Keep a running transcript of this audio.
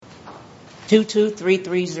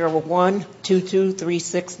223301,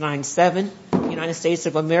 223697, United States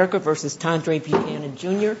of America versus Tandre Buchanan,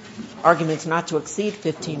 Jr. Arguments not to exceed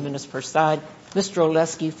 15 minutes per side. Mr.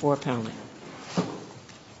 Oleski for appellant.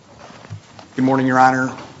 Good morning, Your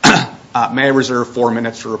Honor. May I reserve 4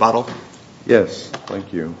 minutes for rebuttal? Yes,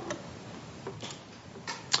 thank you.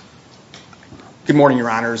 Good morning, Your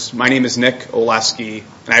Honors. My name is Nick Oleski,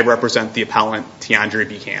 and I represent the appellant, Tandre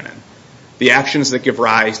Buchanan. The actions that give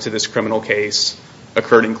rise to this criminal case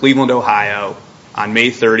occurred in Cleveland, Ohio, on May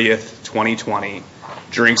 30th, 2020,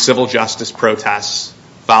 during civil justice protests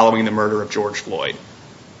following the murder of George Floyd.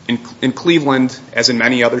 In Cleveland, as in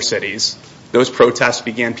many other cities, those protests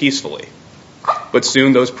began peacefully. But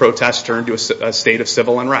soon those protests turned to a state of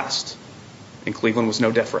civil unrest, and Cleveland was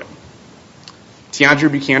no different.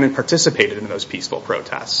 Tandre Buchanan participated in those peaceful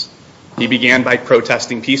protests. He began by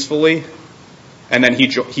protesting peacefully, and then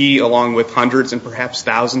he, along with hundreds and perhaps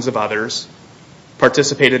thousands of others,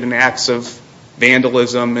 participated in acts of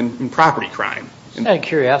vandalism and property crime. Just out of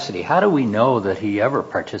curiosity, how do we know that he ever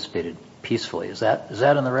participated peacefully? Is that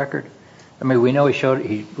on the record? I mean, we know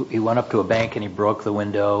he went up to a bank and he broke the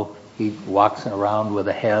window. He walks around with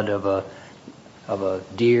the head of a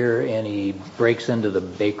deer and he breaks into the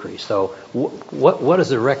bakery. So what does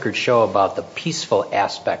the record show about the peaceful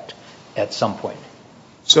aspect at some point?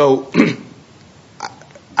 So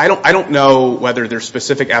I don't know whether there's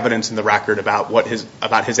specific evidence in the record about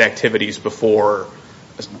his activities before,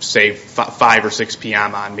 say, 5 or 6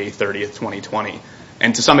 p.m. on May 30th, 2020.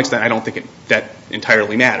 And to some extent, I don't think that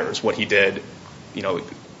entirely matters what he did,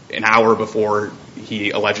 an hour before he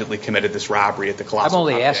allegedly committed this robbery at the Colossal. I'm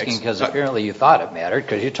only asking because apparently you thought it mattered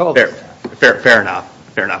because you told me. Fair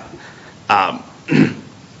enough.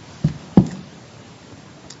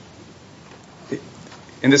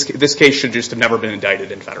 And this case should just have never been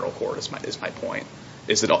indicted in federal court. Is my point?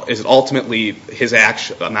 Is it ultimately his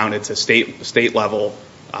action amounted to state level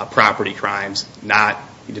property crimes?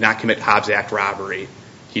 He did not commit Hobbs Act robbery.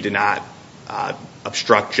 He did not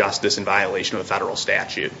obstruct justice in violation of a federal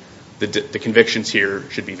statute. The convictions here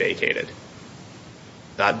should be vacated.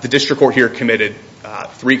 The district court here committed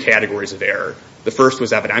 3 categories of error. The first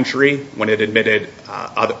was evidentiary, when it admitted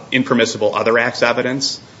impermissible other acts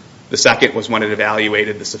evidence. The second was when it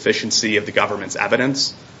evaluated the sufficiency of the government's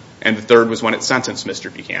evidence. And the third was when it sentenced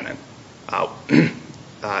Mr. Buchanan.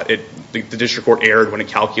 The district court erred when it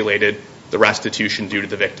calculated the restitution due to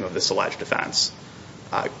the victim of this alleged offense.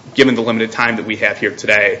 Given the limited time that we have here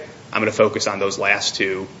today, I'm going to focus on those last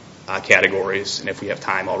 2 categories, and if we have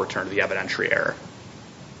time, I'll return to the evidentiary error.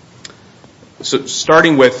 So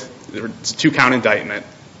starting with the 2-count indictment,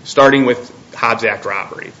 starting with Hobbs Act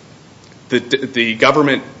robbery, the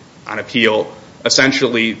government on appeal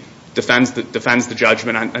essentially defends the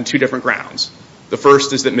judgment on 2 different grounds. The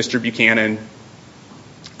first is that Mr. Buchanan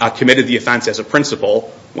committed the offense as a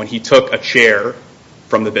principal when he took a chair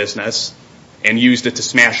from the business and used it to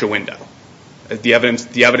smash a window. The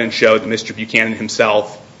evidence showed that Mr. Buchanan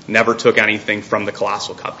himself never took anything from the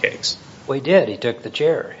Colossal Cupcakes. Well, he did. He took the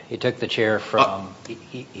chair. He took the chair from...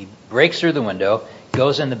 He breaks through the window,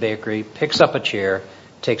 goes in the bakery, picks up a chair,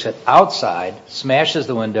 takes it outside, smashes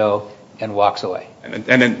the window, and walks away. And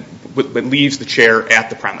then leaves the chair at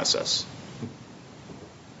the premises.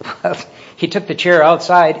 He took the chair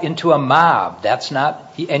outside into a mob. That's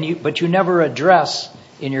not... But you never address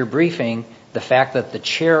in your briefing the fact that the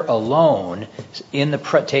chair alone,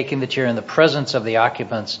 taking the chair in the presence of the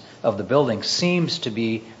occupants of the building, seems to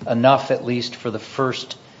be enough, at least for the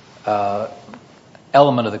first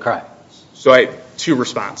element of the crime. So I have 2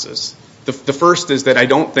 responses. The first is that I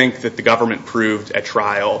don't think that the government proved at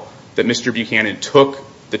trial that Mr. Buchanan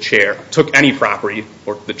took any property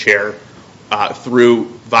or the chair through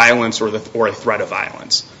violence or a threat of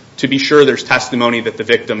violence. To be sure, there's testimony that the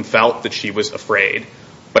victim felt that she was afraid,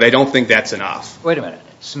 but I don't think that's enough. Wait a minute.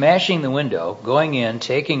 Smashing the window, going in,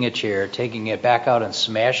 taking a chair, taking it back out and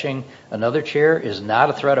smashing another chair is not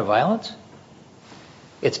a threat of violence?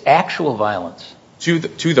 It's actual violence. To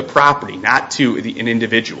the property, not to an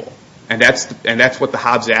individual. And that's what the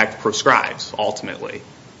Hobbs Act prescribes, ultimately.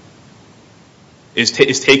 Is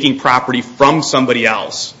taking property from somebody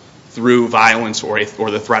else through violence or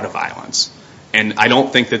the threat of violence. And I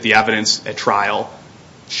don't think that the evidence at trial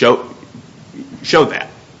showed that.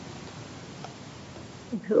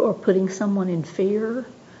 Or putting someone in fear.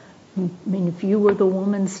 I mean, if you were the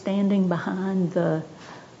woman standing behind the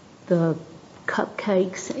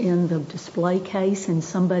cupcakes in the display case and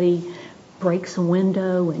somebody breaks a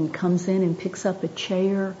window and comes in and picks up a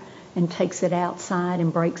chair and takes it outside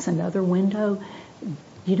and breaks another window,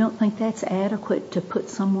 you don't think that's adequate to put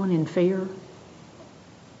someone in fear?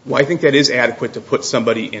 Well, I think that is adequate to put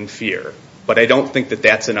somebody in fear, but I don't think that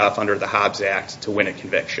that's enough under the Hobbs Act to win a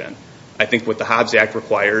conviction. I think what the Hobbs Act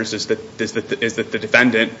requires is that the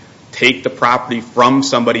defendant take the property from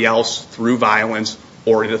somebody else through violence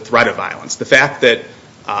or the threat of violence. The fact that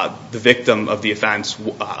the victim of the offense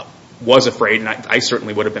was afraid, and I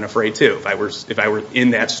certainly would have been afraid too if I were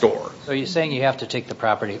in that store. So you're saying you have to take the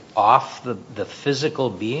property off the physical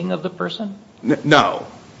being of the person? No,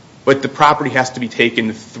 but the property has to be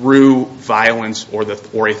taken through violence or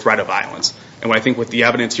a threat of violence. And I think what the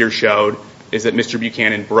evidence here showed is that Mr.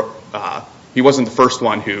 Buchanan, he wasn't the first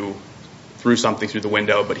one who threw something through the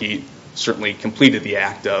window, but he certainly completed the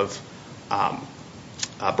act of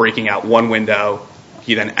breaking out one window.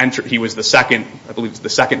 He then entered. He was the second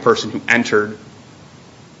person who entered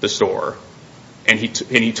the store, and he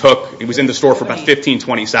was in the store for about 15,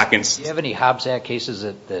 20 seconds. Do you have any Hobbs Act cases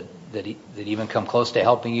that even come close to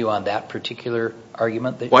helping you on that particular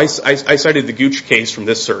argument? Well, I cited the Gooch case from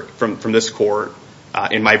this court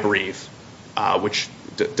in my brief, which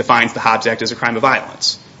defines the Hobbs Act as a crime of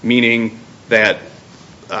violence, meaning that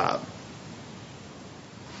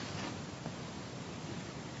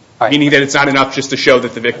it's not enough just to show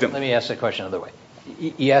that the victim. Let me ask the question another way.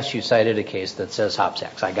 Yes, you cited a case that says Hobbs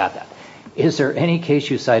Act. I got that. Is there any case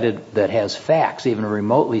you cited that has facts even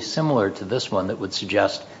remotely similar to this one that would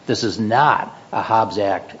suggest this is not a Hobbs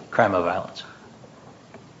Act crime of violence?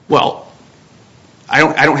 Well, I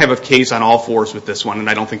don't have a case on all fours with this one, and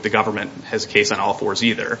I don't think the government has a case on all fours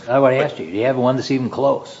either. I would ask you, do you have one that's even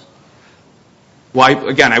close? Well,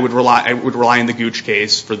 I would rely on the Gooch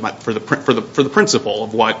case for the principle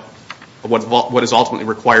of what is ultimately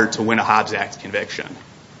required to win a Hobbs Act conviction,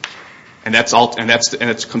 and that's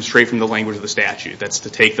comes straight from the language of the statute. That's to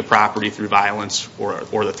take the property through violence or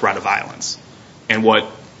the threat of violence. And what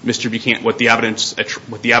the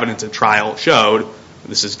evidence at trial showed,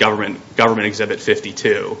 this is government exhibit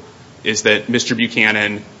 52, is that Mr.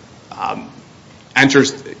 Buchanan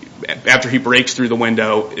enters after he breaks through the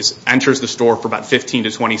window, enters the store for about 15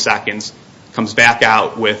 to 20 seconds, comes back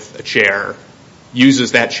out with a chair,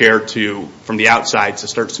 uses that chair from the outside to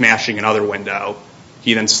start smashing another window.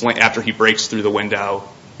 He then, after he breaks through the window,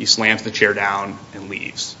 he slams the chair down and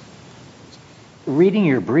leaves. Reading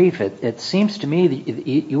your brief, it seems to me that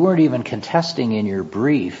you weren't even contesting in your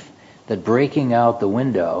brief that breaking out the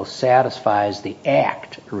window satisfies the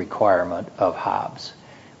act requirement of Hobbs.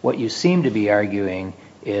 What you seem to be arguing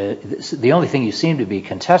is, the only thing you seem to be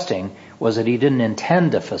contesting was that he didn't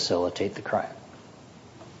intend to facilitate the crime.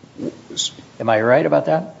 Am I right about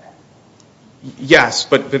that? Yes,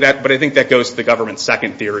 but I think that goes to the government's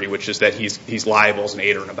second theory, which is that he's liable as an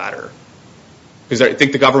aider and abetter. Because I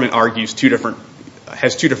think the government has two different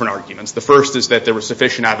arguments. The first is that there was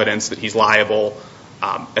sufficient evidence that he's liable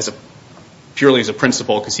purely as a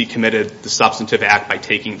principal because he committed the substantive act by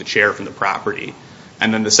taking the chair from the property.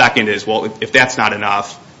 And then the second is, well, if that's not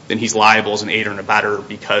enough, then he's liable as an aider and abetter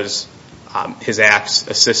because his acts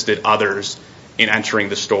assisted others in entering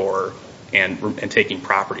the store and taking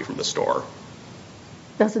property from the store.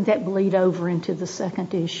 Doesn't that bleed over into the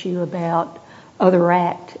second issue about other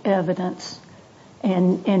act evidence?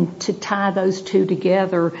 And to tie those two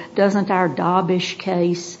together, doesn't our Dobbish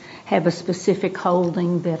case have a specific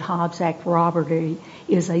holding that Hobbs Act robbery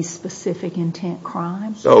is a specific intent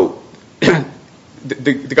crime? So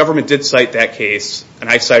the government did cite that case, and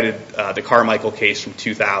I cited the Carmichael case from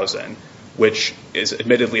 2000, which is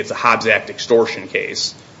admittedly it's a Hobbs Act extortion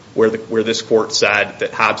case, where this court said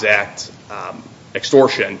that Hobbs Act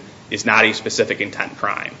extortion is not a specific intent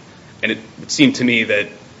crime. And it seemed to me that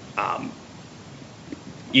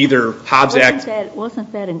either Hobbs Act...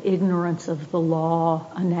 Wasn't that an ignorance of the law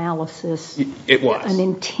analysis? It was. An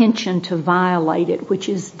intention to violate it, which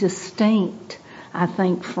is distinct, I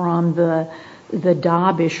think, from the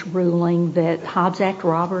Dobbish ruling that Hobbs Act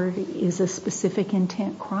robbery is a specific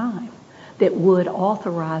intent crime that would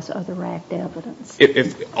authorize other act evidence.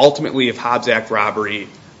 Ultimately, if Hobbs Act robbery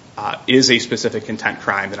is a specific intent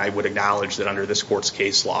crime, then I would acknowledge that under this court's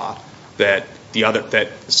case law that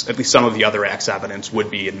at least some of the other act's evidence would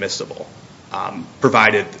be admissible,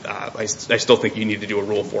 provided I still think you need to do a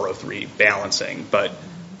Rule 403 balancing. But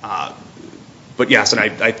yes, and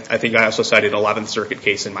I think I also cited an 11th Circuit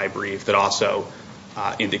case in my brief that also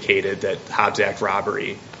indicated that Hobbs Act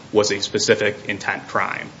robbery was a specific intent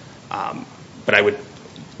crime. But I would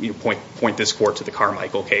point this court to the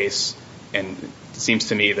Carmichael case, and it seems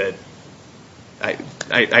to me that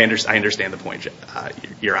I understand the point,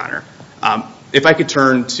 Your Honor. If I could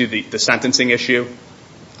turn to the sentencing issue.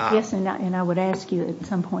 Yes, and I would ask you at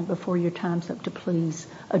some point before your time's up to please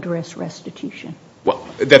address restitution. Well,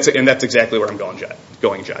 that's exactly where I'm going,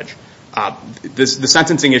 Judge. The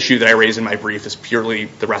sentencing issue that I raised in my brief is purely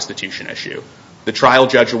the restitution issue. The trial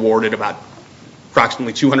judge awarded about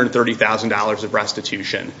approximately $230,000 of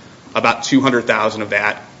restitution. About $200,000 of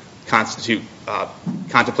that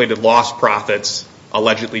contemplated lost profits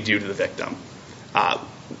allegedly due to the victim.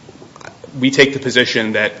 We take the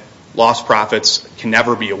position that lost profits can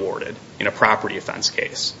never be awarded in a property offense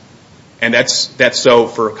case. And that's so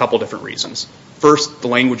for a couple different reasons. First, the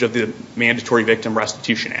language of the Mandatory Victim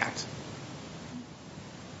Restitution Act,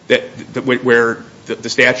 where the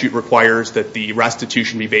statute requires that the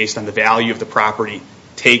restitution be based on the value of the property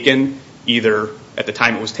taken, either at the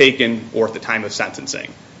time it was taken or at the time of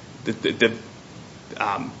sentencing. The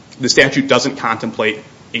statute doesn't contemplate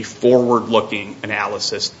a forward-looking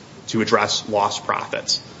analysis to address lost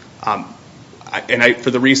profits.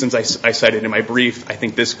 For the reasons I cited in my brief, I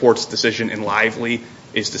think this Court's decision in Lively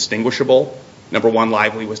is distinguishable. Number one,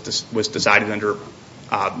 Lively was decided under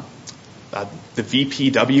the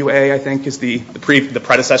VPWA, I think, is the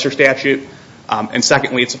predecessor statute. And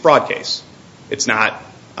secondly, it's a fraud case. It's not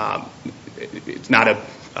a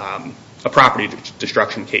property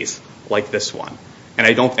destruction case like this one. And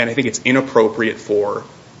I think it's inappropriate for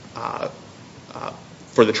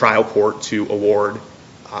the trial court to award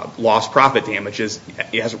lost profit damages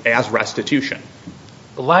as restitution.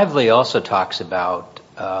 Lively also talks about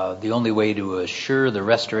the only way to assure the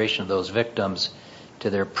restoration of those victims to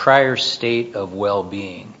their prior state of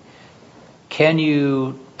well-being. Can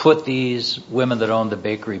you put these women that own the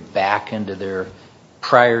bakery back into their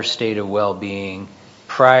prior state of well-being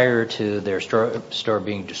prior to their store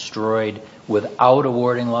being destroyed without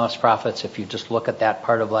awarding lost profits, if you just look at that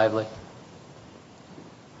part of Lively?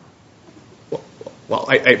 Well,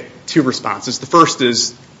 I have two responses. The first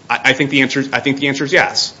is I think the answer is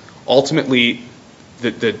yes. Ultimately,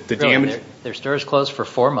 the damage. Their store is closed for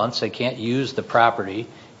 4 months. They can't use the property.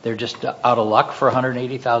 They're just out of luck for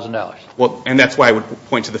 $180,000. Well, and that's why I would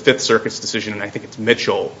point to the Fifth Circuit's decision, and I think it's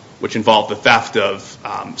Mitchell, which involved the theft of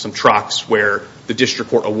some trucks where the district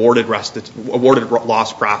court awarded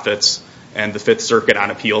lost profits, and the Fifth Circuit on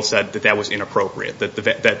appeal said that was inappropriate,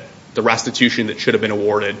 that the restitution that should have been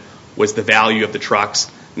awarded was the value of the trucks,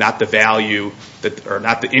 not the value or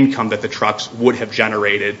not the income that the trucks would have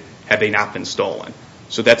generated had they not been stolen.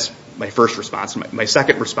 So that's my first response. My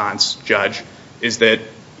second response, Judge, is that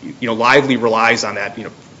Lively relies on that.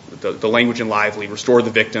 The language in Lively, restore the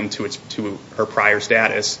victim to her prior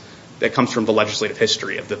status. That comes from the legislative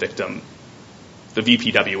history of the victim, the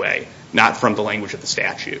VPWA, not from the language of the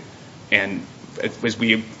statute. And as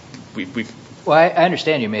we've Well, I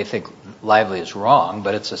understand you may think Lively is wrong,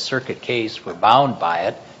 but it's a circuit case. We're bound by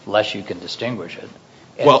it unless you can distinguish it.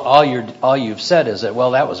 And well, all you've said is that,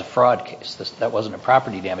 well, that was a fraud case. That wasn't a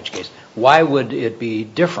property damage case. Why would it be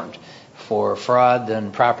different for fraud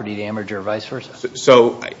than property damage or vice versa?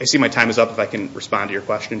 So I see my time is up. If I can respond to your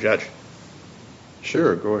question, Judge.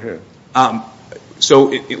 Sure, go ahead.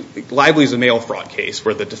 So Lively is a mail fraud case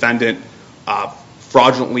where the defendant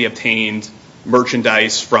fraudulently obtained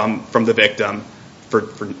merchandise from the victim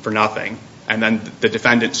for nothing, and then the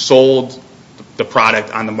defendant sold the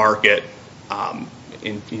product on the market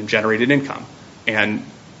and generated income. And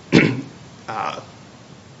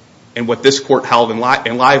what this court held in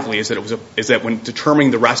Lively is that when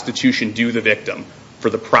determining the restitution due the victim for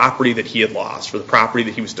the property that he had lost, for the property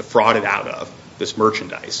that he was defrauded out of, this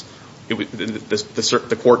merchandise,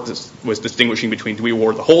 the court was distinguishing between, do we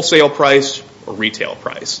award the wholesale price or retail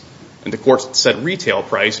price? And the court said retail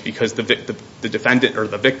price because the defendant or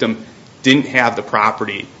the victim didn't have the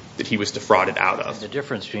property that he was defrauded out of. The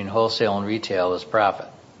difference between wholesale and retail is profit.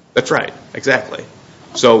 That's right, exactly.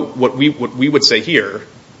 So what we would say here,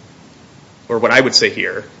 or what I would say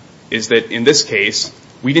here, is that in this case,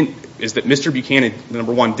 is that Mr. Buchanan,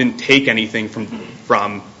 number one, didn't take anything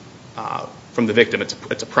from the victim.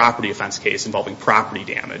 It's a property offense case involving property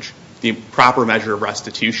damage. The proper measure of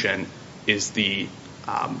restitution is the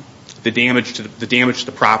damage to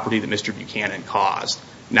the property that Mr. Buchanan caused,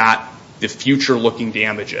 not the future-looking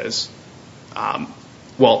damages. And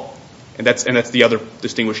that's the other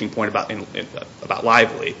distinguishing point about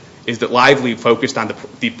Lively, is that Lively focused on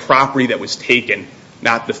the property that was taken,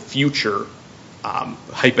 not the future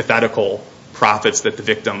hypothetical profits that the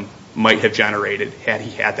victim might have generated had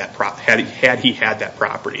he had that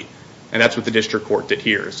property. And that's what the district court did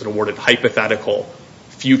here, is it awarded hypothetical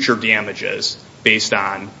future damages based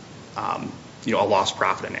on a lost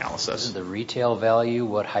profit analysis. Is the retail value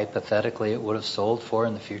what hypothetically it would have sold for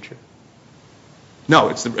in the future? No,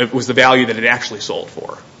 it was the value that it actually sold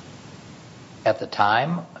for. At the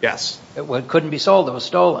time? Yes. It couldn't be sold. It was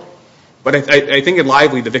stolen. But I think in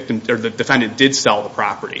Lively, the victim or the defendant did sell the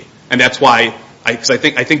property, and that's why I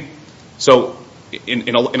think so.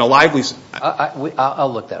 In a Lively,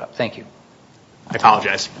 I'll look that up. Thank you. I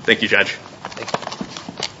apologize. Thank you, Judge.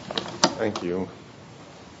 Thank you.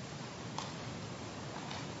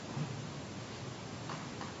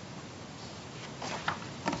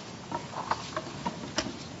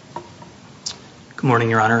 Good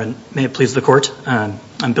morning, Your Honor, and may it please the Court.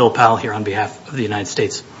 I'm Bill Powell here on behalf of the United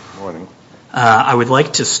States. Good morning. I would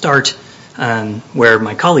like to start where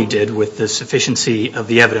my colleague did with the sufficiency of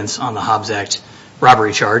the evidence on the Hobbs Act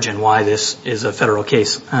robbery charge and why this is a federal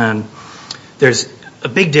case. There's a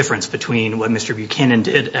big difference between what Mr. Buchanan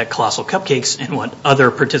did at Colossal Cupcakes and what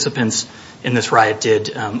other participants in this riot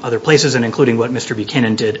did other places, and including what Mr.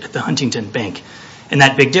 Buchanan did at the Huntington Bank. And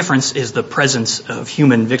that big difference is the presence of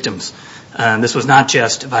human victims. This was not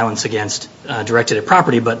just violence directed at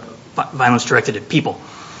property, but violence directed at people.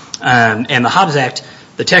 And the Hobbs Act,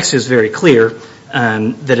 the text is very clear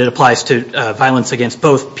that it applies to violence against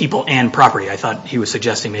both people and property. I thought he was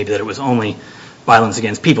suggesting maybe that it was only violence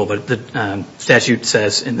against people, but the statute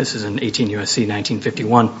says, and this is in 18 U.S.C.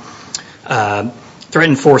 1951,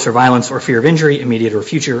 threatened force or violence or fear of injury, immediate or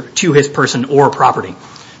future, to his person or property.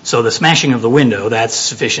 So the smashing of the window, that's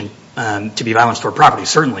sufficient to be violence toward property,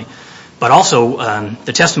 certainly. But also,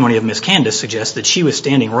 the testimony of Ms. Candace suggests that she was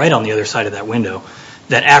standing right on the other side of that window,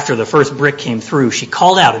 that after the first brick came through, she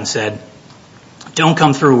called out and said, "Don't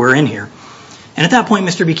come through, we're in here." And at that point,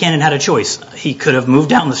 Mr. Buchanan had a choice. He could have moved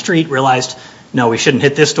down the street, realized, no, we shouldn't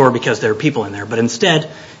hit this door because there are people in there. But instead,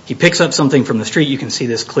 he picks up something from the street. You can see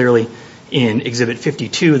this clearly in Exhibit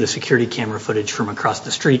 52, the security camera footage from across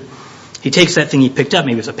the street. He takes that thing he picked up,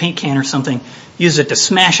 maybe it was a paint can or something, uses it to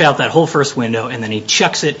smash out that whole first window, and then he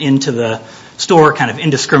chucks it into the store kind of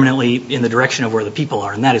indiscriminately in the direction of where the people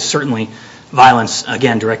are. And that is certainly violence,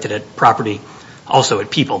 again, directed at property, also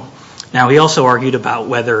at people. Now, he also argued about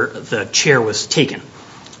whether the chair was taken.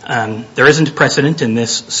 There isn't precedent in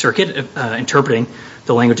this circuit interpreting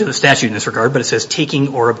the language of the statute in this regard, but it says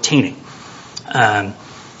taking or obtaining.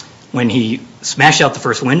 When he smashed out the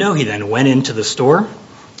first window, he then went into the store.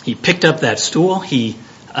 He picked up that stool. He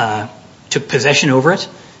took possession over it.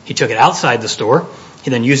 He took it outside the store. He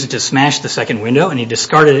then used it to smash the second window, and he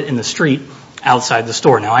discarded it in the street outside the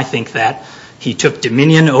store. Now, I think that he took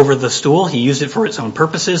dominion over the stool. He used it for its own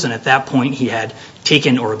purposes, and at that point he had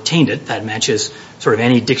taken or obtained it. That matches sort of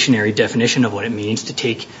any dictionary definition of what it means to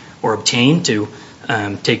take or obtain, to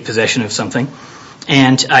take possession of something.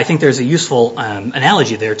 And I think there's a useful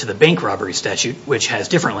analogy there to the bank robbery statute, which has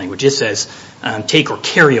different language. It says take or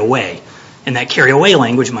carry away. And that carry away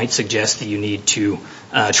language might suggest that you need to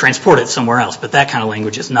transport it somewhere else. But that kind of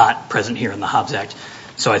language is not present here in the Hobbs Act.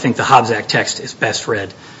 So I think the Hobbs Act text is best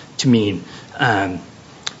read to mean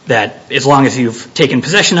that as long as you've taken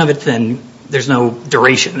possession of it, then there's no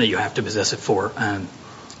duration that you have to possess it for,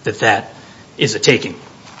 that is a taking.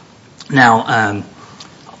 Now,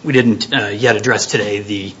 we didn't yet address today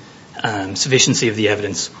the sufficiency of the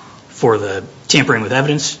evidence for the tampering with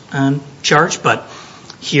evidence charge, but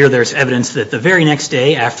here there's evidence that the very next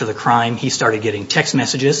day after the crime, he started getting text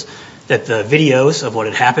messages that the videos of what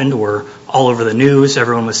had happened were all over the news,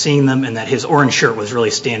 everyone was seeing them, and that his orange shirt was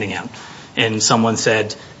really standing out. And someone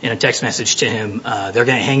said in a text message to him, they're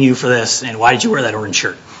going to hang you for this, and why did you wear that orange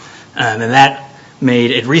shirt? And that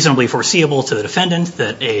made it reasonably foreseeable to the defendant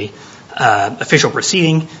that a official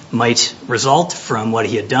proceeding might result from what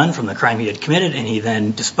he had done, from the crime he had committed, and he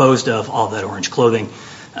then disposed of all that orange clothing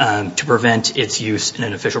to prevent its use in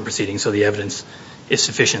an official proceeding. So the evidence is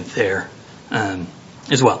sufficient there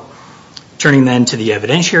as well. Turning then to the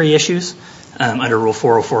evidentiary issues, under Rule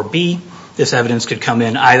 404B, this evidence could come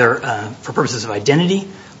in either for purposes of identity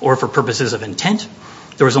or for purposes of intent.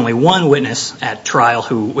 There was only one witness at trial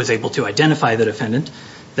who was able to identify the defendant.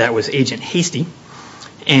 That was Agent Hasty.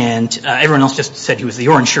 And everyone else just said he was the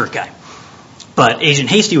orange shirt guy. But Agent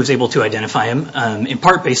Hasty was able to identify him in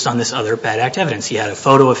part based on this other bad act evidence. He had a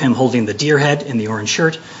photo of him holding the deer head in the orange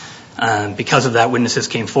shirt. Because of that, witnesses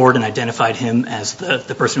came forward and identified him as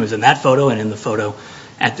the person who was in that photo and in the photo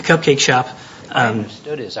at the cupcake shop. I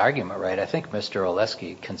understood his argument right. I think Mr.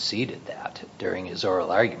 Oleski conceded that during his oral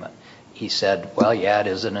argument. He said, well, yeah, it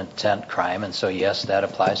is an intent crime, and so, yes, that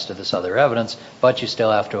applies to this other evidence, but you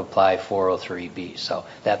still have to apply 403B. So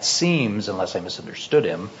that seems, unless I misunderstood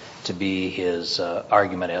him, to be his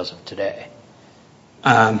argument as of today.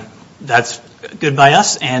 That's good by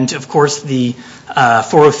us. And, of course, the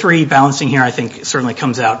 403 balancing here, I think, certainly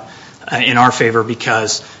comes out in our favor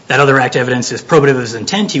because that other act evidence is probative of his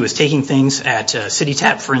intent. He was taking things at City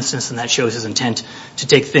Tap, for instance, and that shows his intent to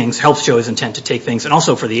take things, helps show his intent to take things, and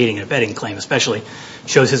also for the aiding and abetting claim especially,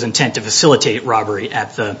 shows his intent to facilitate robbery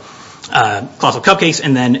at the Colossal Cupcakes.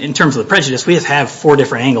 And then in terms of the prejudice, we have 4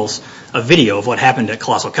 different angles of video of what happened at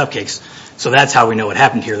Colossal Cupcakes. So that's how we know what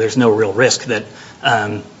happened here. There's no real risk that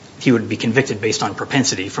he would be convicted based on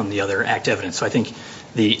propensity from the other act evidence. So I think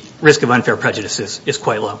the risk of unfair prejudice is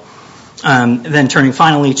quite low. Then turning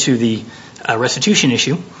finally to the restitution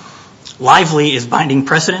issue, Lively is binding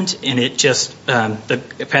precedent, and it just, the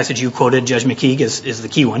passage you quoted, Judge McKeague, is the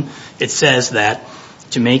key one. It says that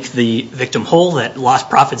to make the victim whole, that lost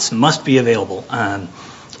profits must be available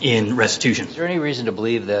in restitution. Is there any reason to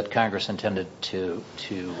believe that Congress intended to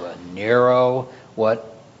narrow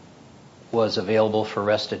what was available for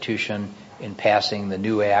restitution in passing the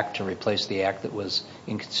new act to replace the act that was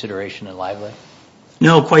in consideration in Lively?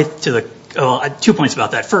 No, quite to the 2 points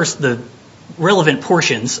about that. First, the relevant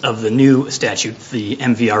portions of the new statute, the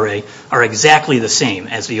MVRA, are exactly the same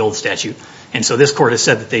as the old statute. And so this court has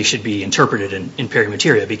said that they should be interpreted in peri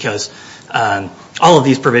materia because all of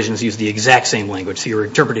these provisions use the exact same language. So you're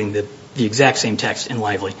interpreting the exact same text in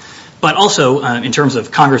Lively. But also, in terms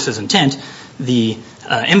of Congress's intent, the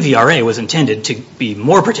MVRA was intended to be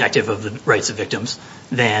more protective of the rights of victims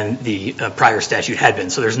than the prior statute had been.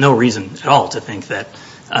 So there's no reason at all to think that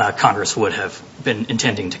Congress would have been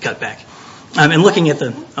intending to cut back. And looking at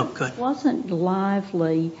the... Oh, go ahead. Wasn't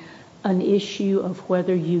Lively an issue of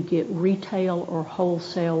whether you get retail or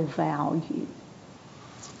wholesale value?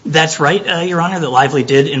 That's right, Your Honor, that Lively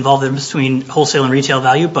did involve the difference between wholesale and retail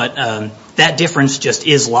value, but that difference just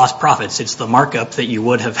is lost profits. It's the markup that you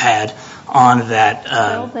would have had on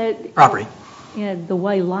that property. The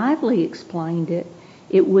way Lively explained it,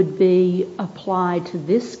 it would be applied to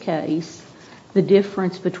this case, the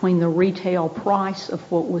difference between the retail price of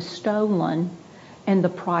what was stolen and the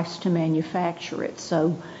price to manufacture it.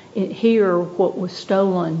 So here, what was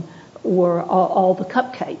stolen were all the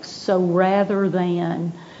cupcakes. So rather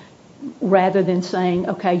than saying,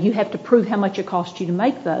 okay, you have to prove how much it cost you to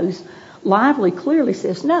make those, Lively clearly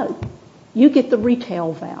says, no, you get the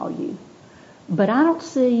retail value. But I don't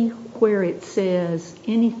see where it says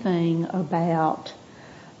anything about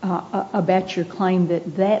your claim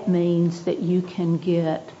that means that you can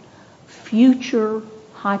get future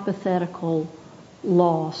hypothetical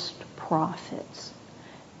lost profits.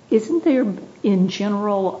 Isn't there, in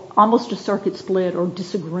general, almost a circuit split or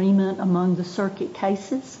disagreement among the circuit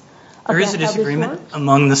cases? There is a disagreement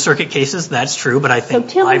among the circuit cases, that's true, but I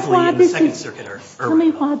think Lively and the Second Circuit are... Tell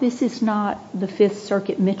me why this is not the Fifth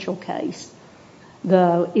Circuit Mitchell case.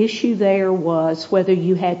 The issue there was whether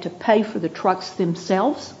you had to pay for the trucks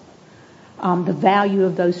themselves, the value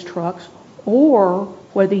of those trucks, or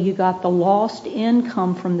whether you got the lost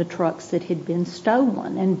income from the trucks that had been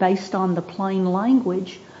stolen. And based on the plain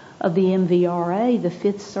language of the MVRA, the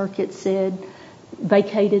Fifth Circuit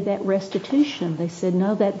vacated that restitution. They said,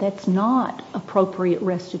 no, that's not appropriate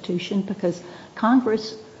restitution because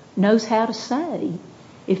Congress knows how to say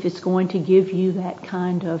if it's going to give you that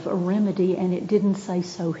kind of a remedy, and it didn't say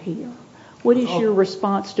so here. What is your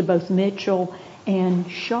response to both Mitchell and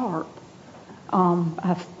Sharp,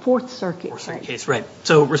 a Fourth Circuit case? Right.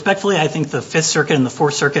 So respectfully, I think the Fifth Circuit and the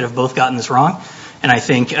Fourth Circuit have both gotten this wrong, and I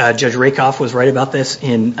think Judge Rakoff was right about this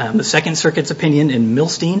in the Second Circuit's opinion in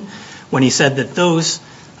Milstein when he said that those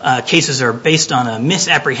cases are based on a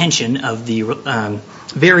misapprehension of the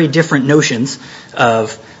very different notions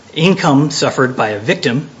of income suffered by a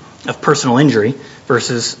victim of personal injury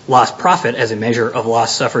versus lost profit as a measure of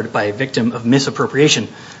loss suffered by a victim of misappropriation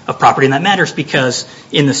of property. And that matters because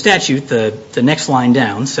in the statute, the next line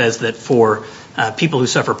down says that for people who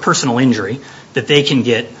suffer personal injury, that they can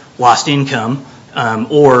get lost income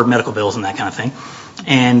or medical bills and that kind of thing.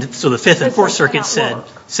 And so the Fifth and Fourth Circuit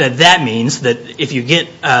said that means that if you get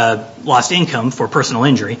lost income for personal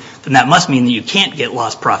injury, then that must mean that you can't get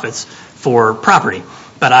lost profits for property.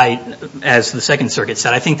 But as the Second Circuit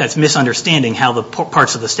said, I think that's misunderstanding how the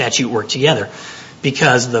parts of the statute work together,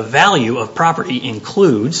 because the value of property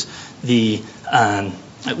includes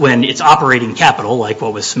when it's operating capital, like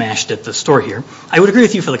what was smashed at the store here. I would agree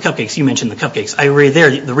with you for the cupcakes. You mentioned the cupcakes. I agree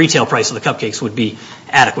there the retail price of the cupcakes would be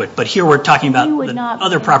adequate. But here we're talking about the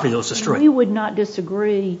other property that was destroyed. You would not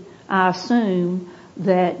disagree, I assume,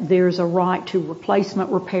 that there's a right to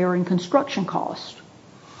replacement, repair, and construction cost.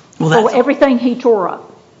 For everything he tore up.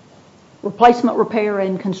 Replacement, repair,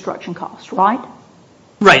 and construction cost, right?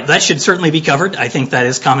 Right. That should certainly be covered. I think that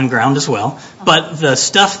is common ground as well. But the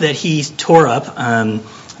stuff that he tore up,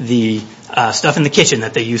 the stuff in the kitchen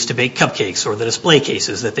that they used to bake cupcakes or the display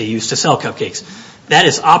cases that they used to sell cupcakes. That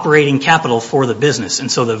is operating capital for the business. And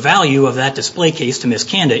so the value of that display case to Ms.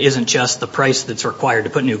 Kanda isn't just the price that's required to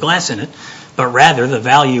put new glass in it, but rather the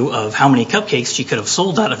value of how many cupcakes she could have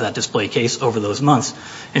sold out of that display case over those months.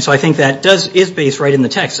 And so I think that is based right in the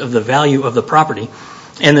text of the value of the property.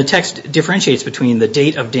 And the text differentiates between the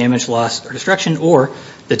date of damage, loss, or destruction or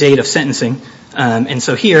the date of sentencing. And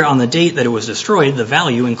so here, on the date that it was destroyed, the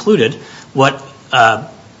value included what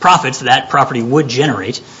profits that property would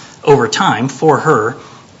generate over time for her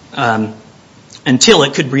until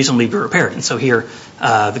it could reasonably be repaired. And so here,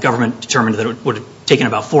 the government determined that it would have taken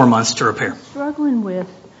about 4 months to repair.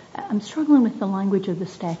 I'm struggling with the language of the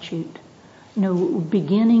statute.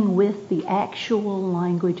 Beginning with the actual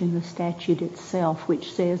language in the statute itself,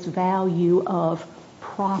 which says value of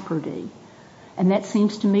property. And that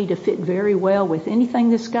seems to me to fit very well with anything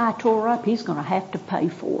this guy tore up, he's going to have to pay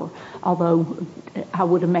for. Although I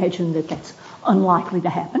would imagine that that's unlikely to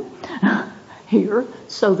happen here.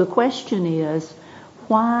 So the question is,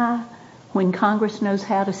 why, when Congress knows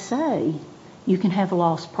how to say you can have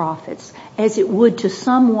lost profits, as it would to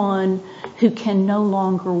someone who can no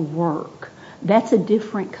longer work? That's a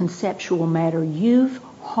different conceptual matter. You've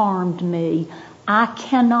harmed me. I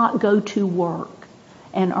cannot go to work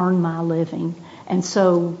and earn my living. And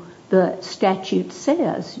so the statute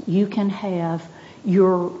says you can have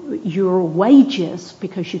your wages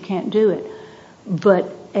because you can't do it.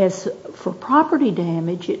 But as for property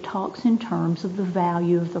damage, it talks in terms of the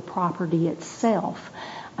value of the property itself.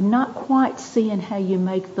 I'm not quite seeing how you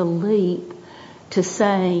make the leap to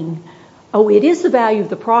saying, oh, it is the value of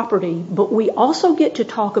the property, but we also get to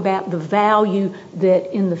talk about the value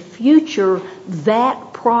that in the future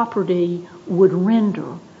that property would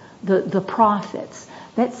render, the profits.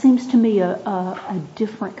 That seems to me a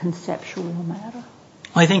different conceptual matter.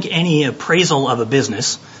 Well, I think any appraisal of a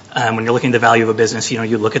business, when you're looking at the value of a business,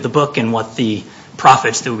 you look at the book and what the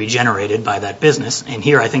profits that would be generated by that business. And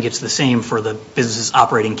here I think it's the same for the business's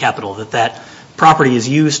operating capital, that property is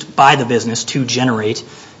used by the business to generate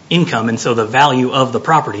income, and so the value of the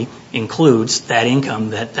property includes that income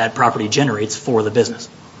that property generates for the business.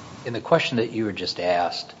 In the question that you were just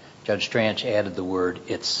asked, Judge Stranch added the word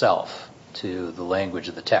itself to the language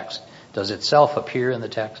of the text. Does itself appear in the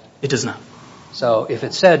text? It does not. So if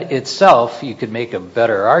it said itself, you could make a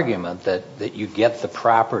better argument that you get the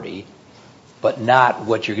property, but not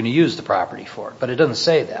what you're going to use the property for. But it doesn't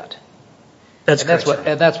say that. That's correct.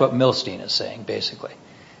 And that's what Milstein is saying, basically.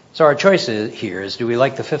 So our choice here is, do we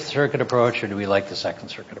like the Fifth Circuit approach or do we like the Second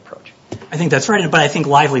Circuit approach? I think that's right, but I think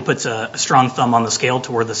Lively puts a strong thumb on the scale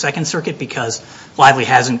toward the Second Circuit because Lively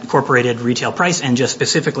has incorporated retail price and just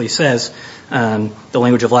specifically says, the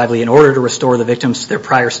language of Lively, in order to restore the victims to their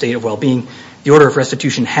prior state of well-being, the order of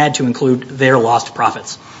restitution had to include their lost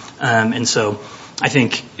profits. And so I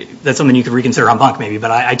think that's something you could reconsider en banc maybe,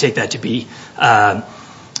 but I take that to be, and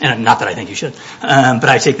not that I think you should, but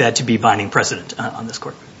I take that to be binding precedent on this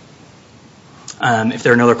court. If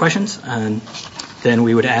there are no other questions, then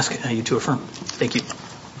we would ask you to affirm. Thank you.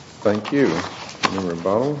 Thank you. Any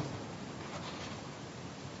rebuttal?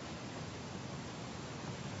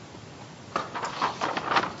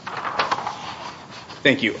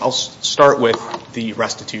 Thank you. I'll start with the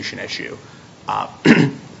restitution issue.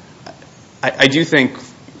 I do think,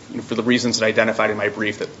 for the reasons that I identified in my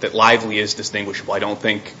brief, that Lively is distinguishable. I don't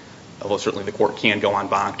think, although certainly the court can go en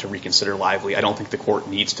banc to reconsider Lively, I don't think the court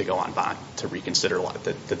needs to go en banc to reconsider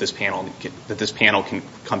that this panel can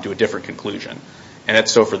come to a different conclusion. And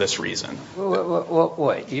that's so for this reason.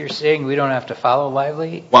 Wait, you're saying we don't have to follow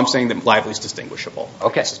Lively? Well, I'm saying that Lively is distinguishable.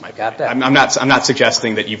 Okay, this is my got that. I'm not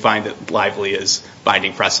suggesting that you find that Lively is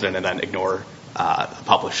binding precedent and then ignore a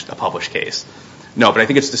published case. No, but I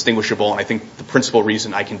think it's distinguishable, and I think the principal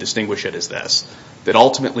reason I can distinguish it is this, that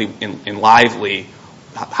ultimately in Lively,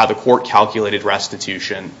 how the court calculated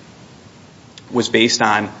restitution was based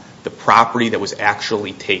on the property that was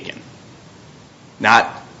actually taken,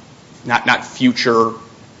 not future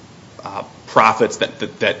profits that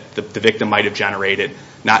the victim might have generated,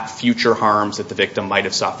 not future harms that the victim might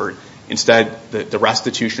have suffered. Instead, the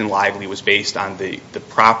restitution in Lively was based on the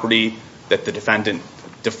property that the defendant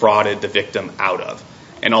defrauded the victim out of.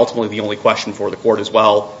 And ultimately, the only question for the court as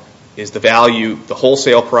well is the value, the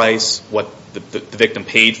wholesale price, what the victim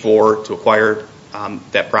paid for to acquire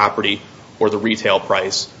that property, or the retail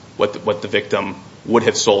price, what the victim would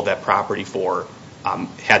have sold that property for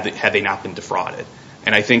had they not been defrauded.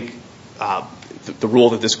 And I think the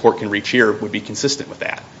rule that this court can reach here would be consistent with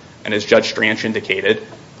that. And as Judge Stranch indicated,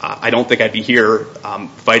 I don't think I'd be here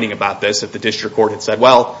fighting about this if the district court had said,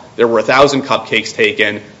 well, there were 1,000 cupcakes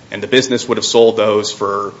taken, and the business would have sold those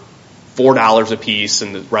for $4 a piece,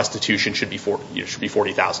 and the restitution should be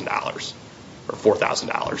 $40,000 or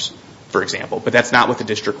 $4,000, for example. But that's not what the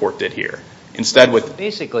district court did here. Instead,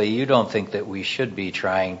 basically, you don't think that we should be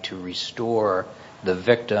trying to restore the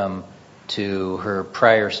victim to her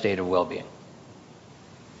prior state of well-being?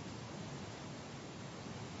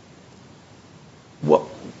 Well,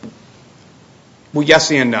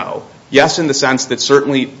 yes and no. Yes, in the sense that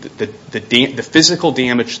certainly the physical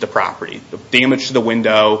damage to the property, the damage to the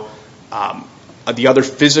window, the other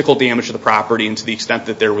physical damage to the property, and to the extent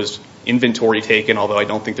that there was inventory taken, although I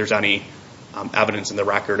don't think there's any evidence in the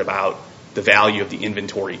record about the value of the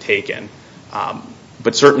inventory taken.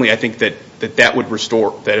 But certainly I think that would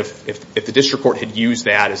restore, that if the district court had used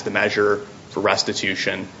that as the measure for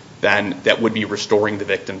restitution, then that would be restoring the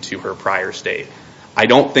victim to her prior state. I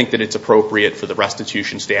don't think that it's appropriate for the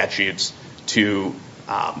restitution statutes to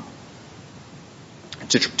try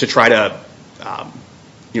to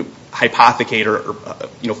hypothecate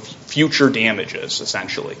or future damages,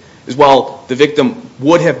 essentially. As well, the victim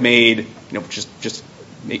would have made, just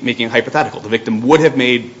making it hypothetical, the victim would have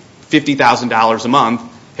made $50,000 a month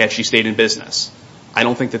had she stayed in business. I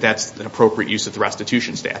don't think that that's an appropriate use of the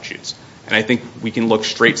restitution statutes. And I think we can look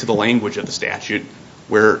straight to the language of the statute,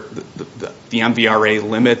 where the MVRA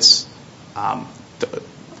limits,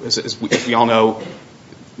 as we all know,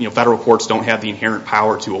 federal courts don't have the inherent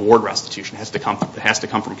power to award restitution. It has to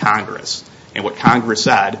come from Congress. And what Congress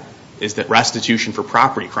said is that restitution for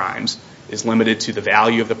property crimes is limited to the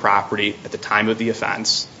value of the property at the time of the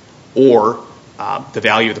offense, or the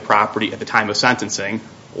value of the property at the time of sentencing,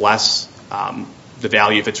 less the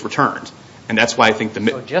value if it's returned. And that's why I think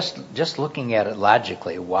So just looking at it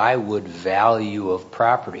logically, why would value of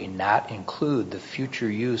property not include the future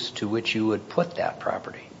use to which you would put that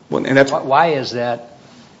property? Well, and that's why is that?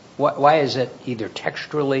 Why is it either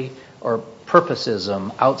textually or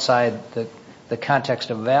purposism outside the context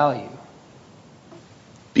of value?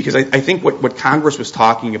 Because I think what Congress was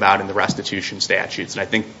talking about in the restitution statutes, and I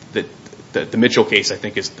think that the Mitchell case, I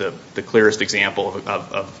think, is the clearest example of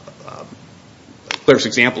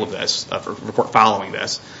this, report following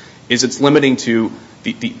this, is it's limiting to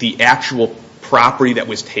the actual property that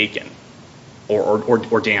was taken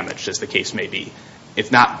or damaged, as the case may be.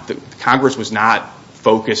 It's not, Congress was not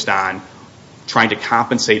focused on trying to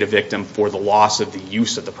compensate a victim for the loss of the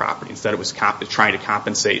use of the property. Instead, it was trying to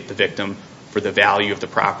compensate the victim for the value of the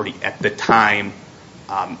property at the time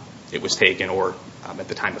it was taken, or at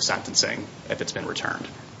the time of sentencing, if it's been returned.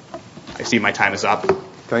 I see my time is up.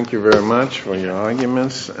 Thank you very much for your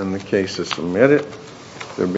arguments, and the case is submitted.